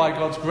saved by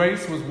God's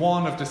grace was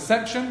one of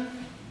deception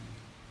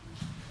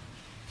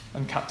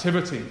and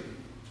captivity.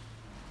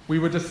 We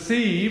were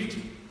deceived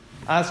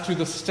as to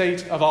the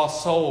state of our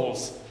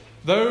souls.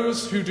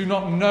 Those who do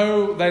not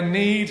know their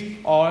need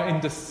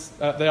are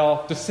they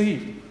are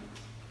deceived.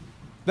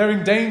 They're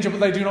in danger, but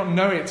they do not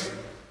know it.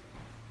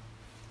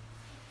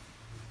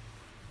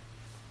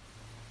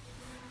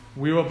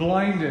 We were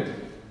blinded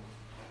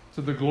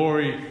to the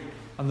glory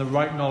and the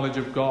right knowledge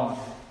of God.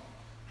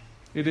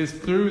 It is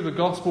through the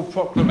gospel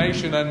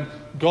proclamation and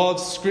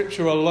God's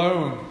scripture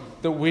alone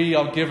that we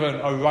are given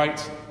a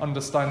right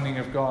understanding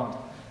of God.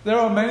 There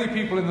are many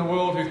people in the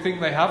world who think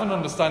they have an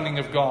understanding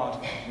of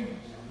God.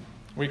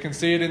 We can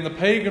see it in the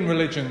pagan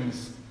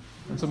religions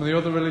and some of the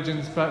other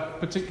religions,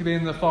 but particularly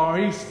in the Far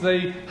East.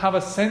 They have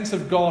a sense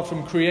of God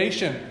from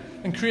creation,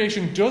 and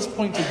creation does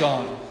point to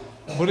God,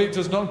 but it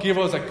does not give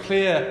us a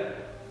clear,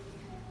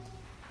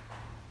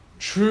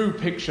 true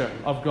picture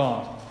of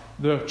God.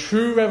 The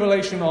true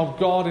revelation of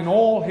God in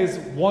all his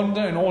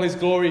wonder and all his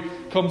glory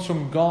comes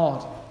from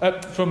God,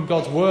 from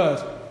God's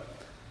word.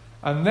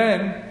 And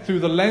then, through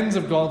the lens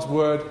of God's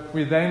word,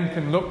 we then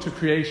can look to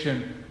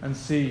creation and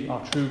see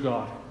our true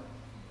God.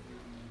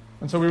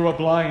 And so we were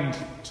blind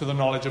to the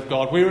knowledge of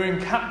God. We were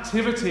in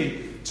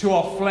captivity to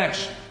our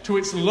flesh, to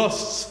its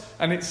lusts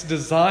and its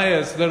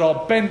desires that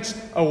are bent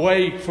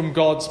away from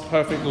God's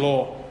perfect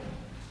law.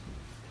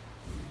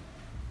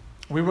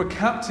 We were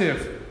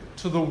captive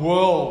to the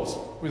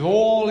world with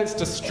all its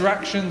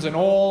distractions and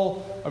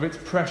all of its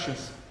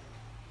pressures.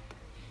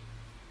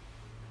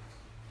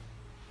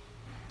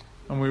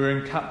 And we were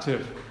in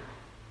captive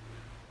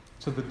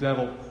to the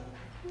devil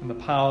and the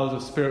powers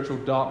of spiritual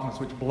darkness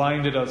which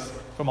blinded us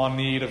from our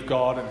need of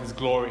God and his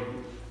glory.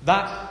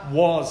 That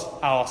was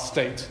our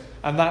state,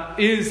 and that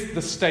is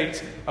the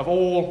state of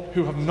all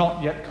who have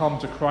not yet come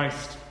to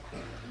Christ.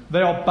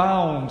 They are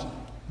bound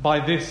by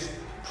this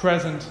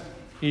present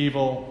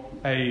evil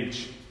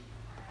age.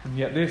 And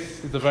yet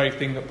this is the very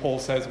thing that Paul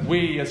says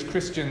we as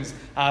Christians,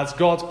 as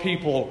God's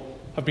people,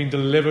 have been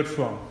delivered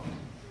from.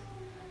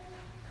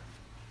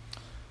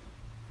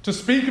 To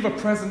speak of a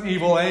present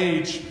evil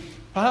age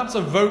perhaps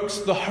evokes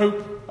the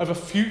hope of a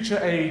future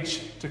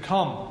age to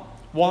come,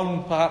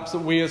 one perhaps that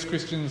we as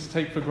Christians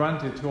take for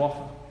granted too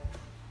often.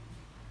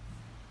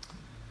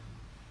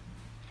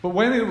 But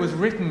when it was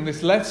written,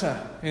 this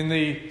letter, in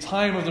the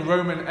time of the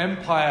Roman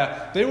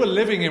Empire, they were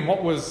living in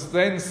what was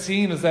then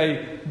seen as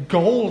a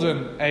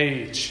golden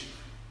age.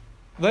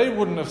 They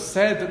wouldn't have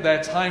said that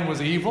their time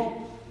was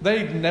evil.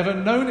 They'd never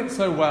known it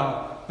so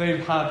well.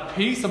 They'd had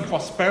peace and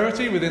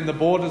prosperity within the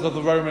borders of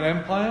the Roman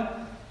Empire.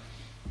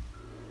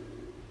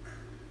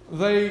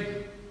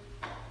 they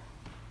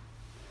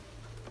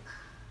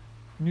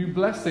knew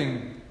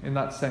blessing in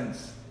that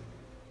sense.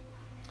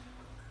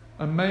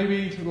 And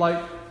maybe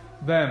like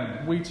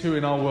them, we too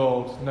in our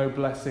world know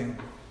blessing.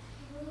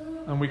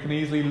 And we can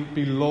easily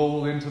be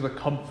lulled into the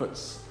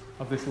comforts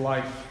of this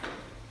life.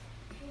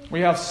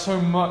 We have so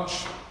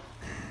much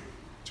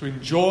to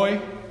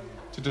enjoy,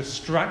 to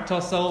distract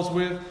ourselves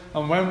with.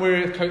 And when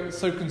we're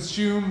so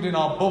consumed in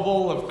our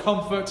bubble of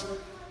comfort,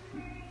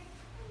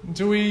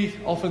 do we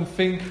often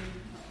think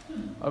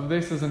of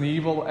this as an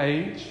evil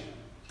age?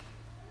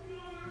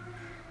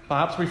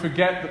 Perhaps we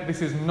forget that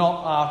this is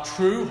not our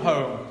true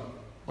home,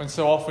 when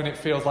so often it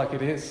feels like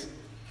it is.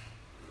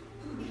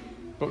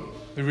 But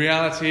the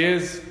reality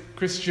is,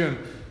 Christian,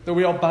 that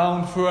we are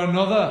bound for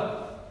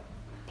another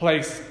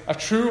place, a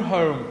true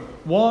home,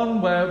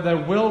 one where there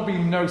will be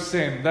no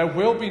sin, there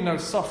will be no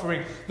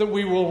suffering, that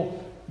we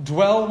will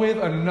dwell with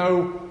and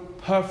know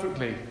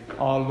perfectly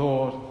our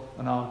Lord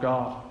and our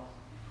God.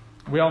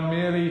 We are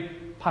merely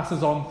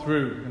passers on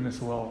through in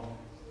this world.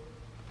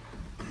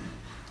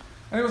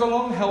 And it was a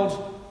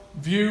long-held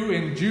view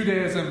in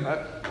Judaism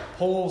at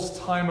Paul's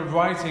time of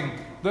writing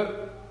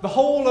that the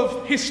whole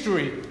of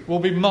history will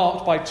be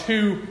marked by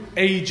two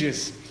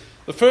ages.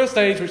 The first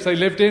age which they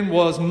lived in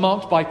was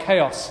marked by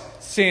chaos,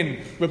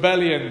 sin,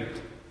 rebellion,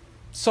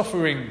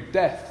 suffering,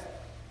 death,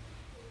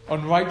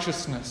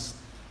 unrighteousness.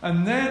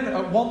 And then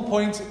at one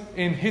point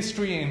in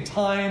history, in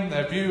time,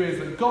 their view is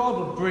that God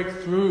would break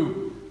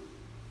through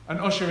and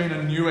usher in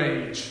a new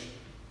age.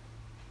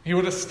 He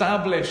would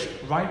establish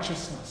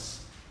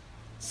righteousness.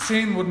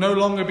 Sin would no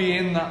longer be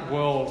in that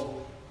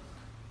world.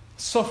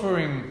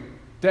 Suffering,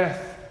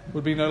 death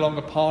would be no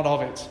longer part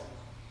of it.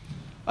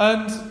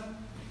 And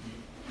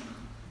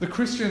the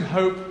Christian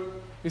hope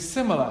is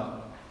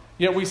similar.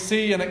 Yet we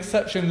see an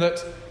exception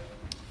that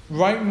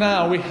right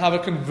now we have a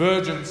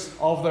convergence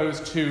of those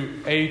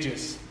two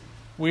ages.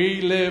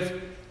 We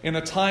live in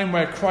a time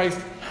where Christ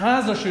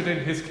has ushered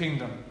in his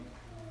kingdom.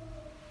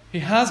 He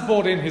has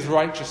brought in his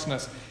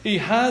righteousness. He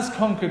has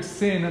conquered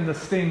sin and the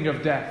sting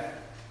of death.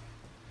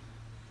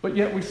 But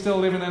yet we still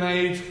live in an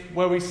age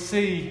where we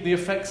see the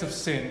effects of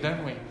sin,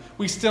 don't we?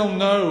 We still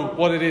know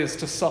what it is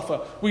to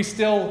suffer. We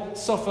still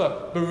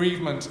suffer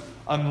bereavement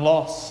and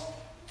loss.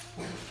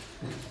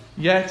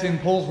 Yet in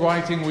Paul's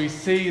writing we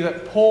see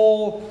that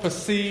Paul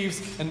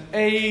perceives an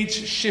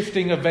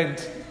age-shifting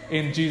event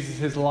in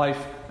Jesus'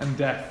 life and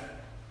death.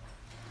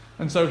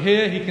 And so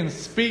here he can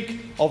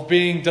speak of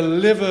being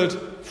delivered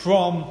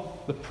from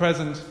the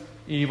present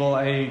evil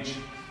age.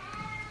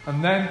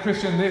 And then,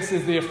 Christian, this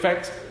is the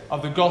effect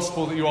of the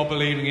gospel that you are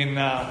believing in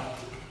now.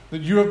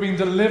 That you have been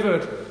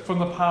delivered from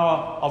the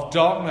power of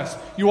darkness.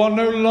 You are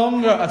no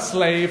longer a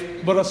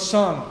slave, but a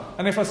son.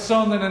 And if a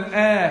son, then an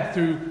heir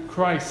through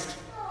Christ.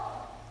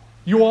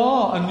 You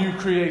are a new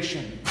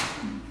creation.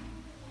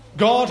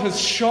 God has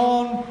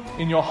shone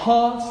in your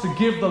hearts to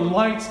give the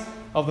light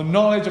of the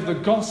knowledge of the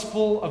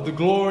gospel of the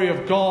glory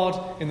of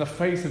God in the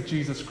face of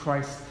Jesus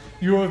Christ.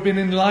 You have been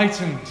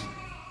enlightened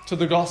to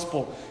the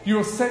gospel. You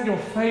have set your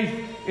faith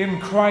in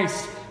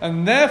Christ,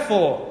 and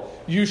therefore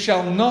you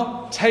shall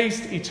not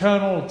taste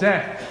eternal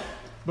death,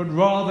 but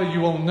rather you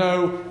will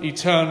know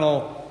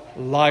eternal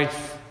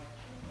life.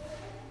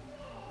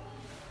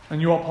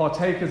 And you are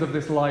partakers of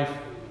this life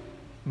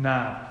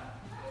now.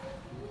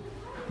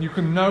 You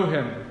can know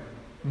him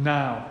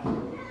now.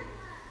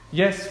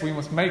 Yes, we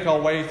must make our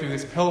way through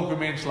this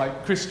pilgrimage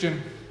like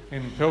Christian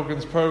in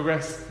Pilgrim's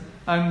Progress,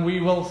 and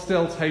we will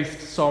still taste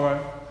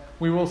sorrow.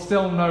 We will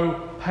still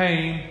know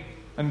pain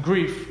and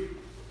grief.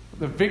 But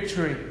the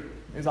victory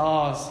is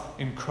ours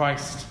in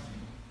Christ.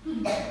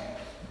 And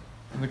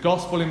the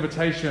gospel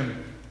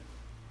invitation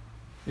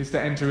is to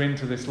enter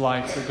into this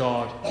life that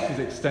God is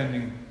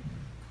extending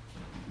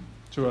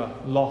to a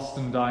lost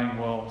and dying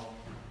world.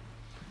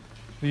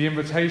 The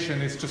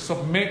invitation is to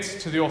submit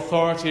to the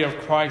authority of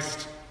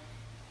Christ,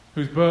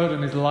 whose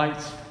burden is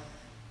light.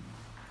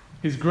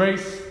 His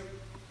grace,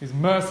 his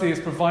mercy has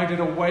provided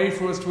a way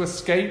for us to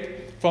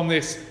escape from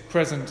this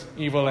present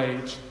evil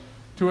age,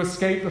 to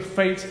escape the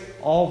fate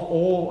of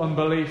all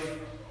unbelief,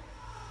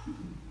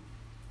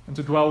 and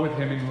to dwell with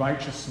him in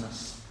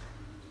righteousness.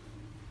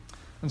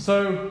 And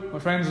so, my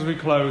friends, as we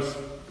close,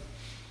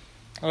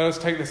 let us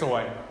take this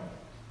away.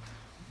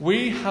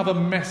 We have a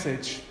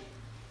message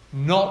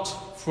not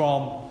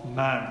from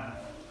man,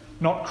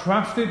 not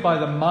crafted by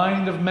the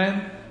mind of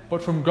men,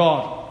 but from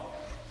God.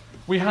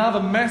 We have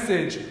a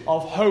message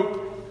of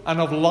hope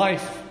and of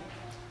life.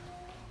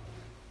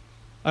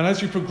 And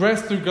as you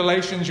progress through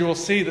Galatians, you will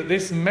see that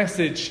this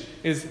message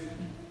is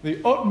the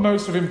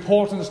utmost of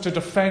importance to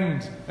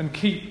defend and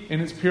keep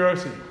in its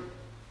purity.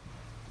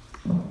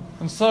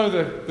 And so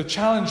the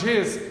challenge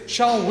is,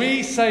 shall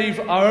we save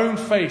our own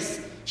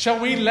face? Shall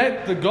we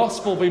let the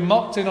gospel be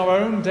mocked in our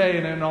own day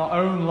and in our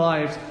own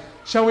lives?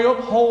 Shall we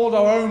uphold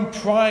our own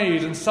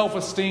pride and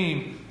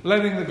self-esteem,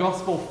 letting the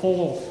gospel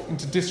fall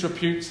into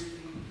disrepute?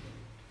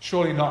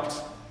 Surely not.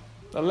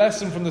 The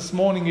lesson from this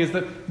morning is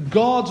that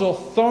God's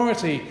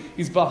authority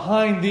is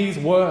behind these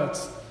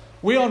words.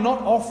 We are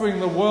not offering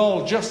the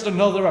world just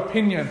another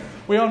opinion.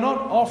 We are not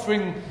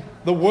offering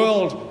the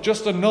world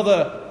just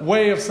another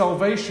way of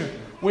salvation.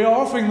 We are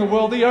offering the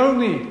world the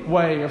only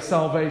way of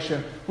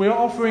salvation. We are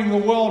offering the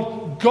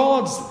world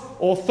God's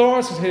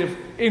authoritative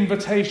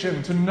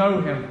invitation to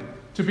know him,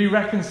 to be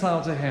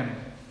reconciled to him.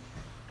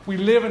 We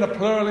live in a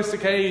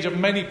pluralistic age of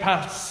many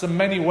paths and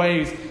many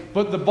ways,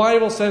 but the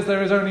Bible says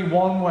there is only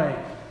one way,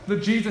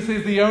 that Jesus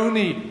is the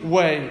only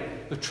way,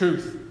 the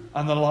truth,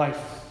 and the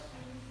life.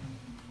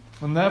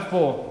 And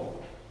therefore,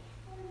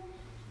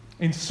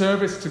 in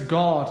service to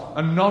God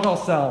and not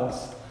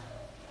ourselves,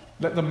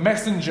 let the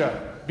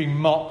messenger be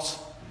mocked,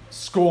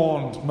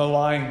 scorned,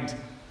 maligned.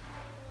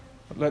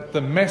 But let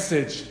the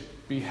message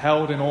be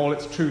held in all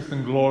its truth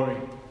and glory.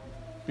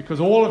 Because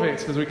all of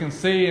it, as we can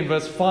see in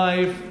verse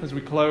 5 as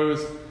we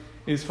close,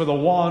 is for the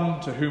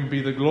one to whom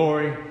be the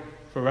glory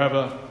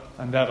forever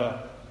and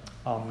ever.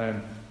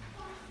 Amen.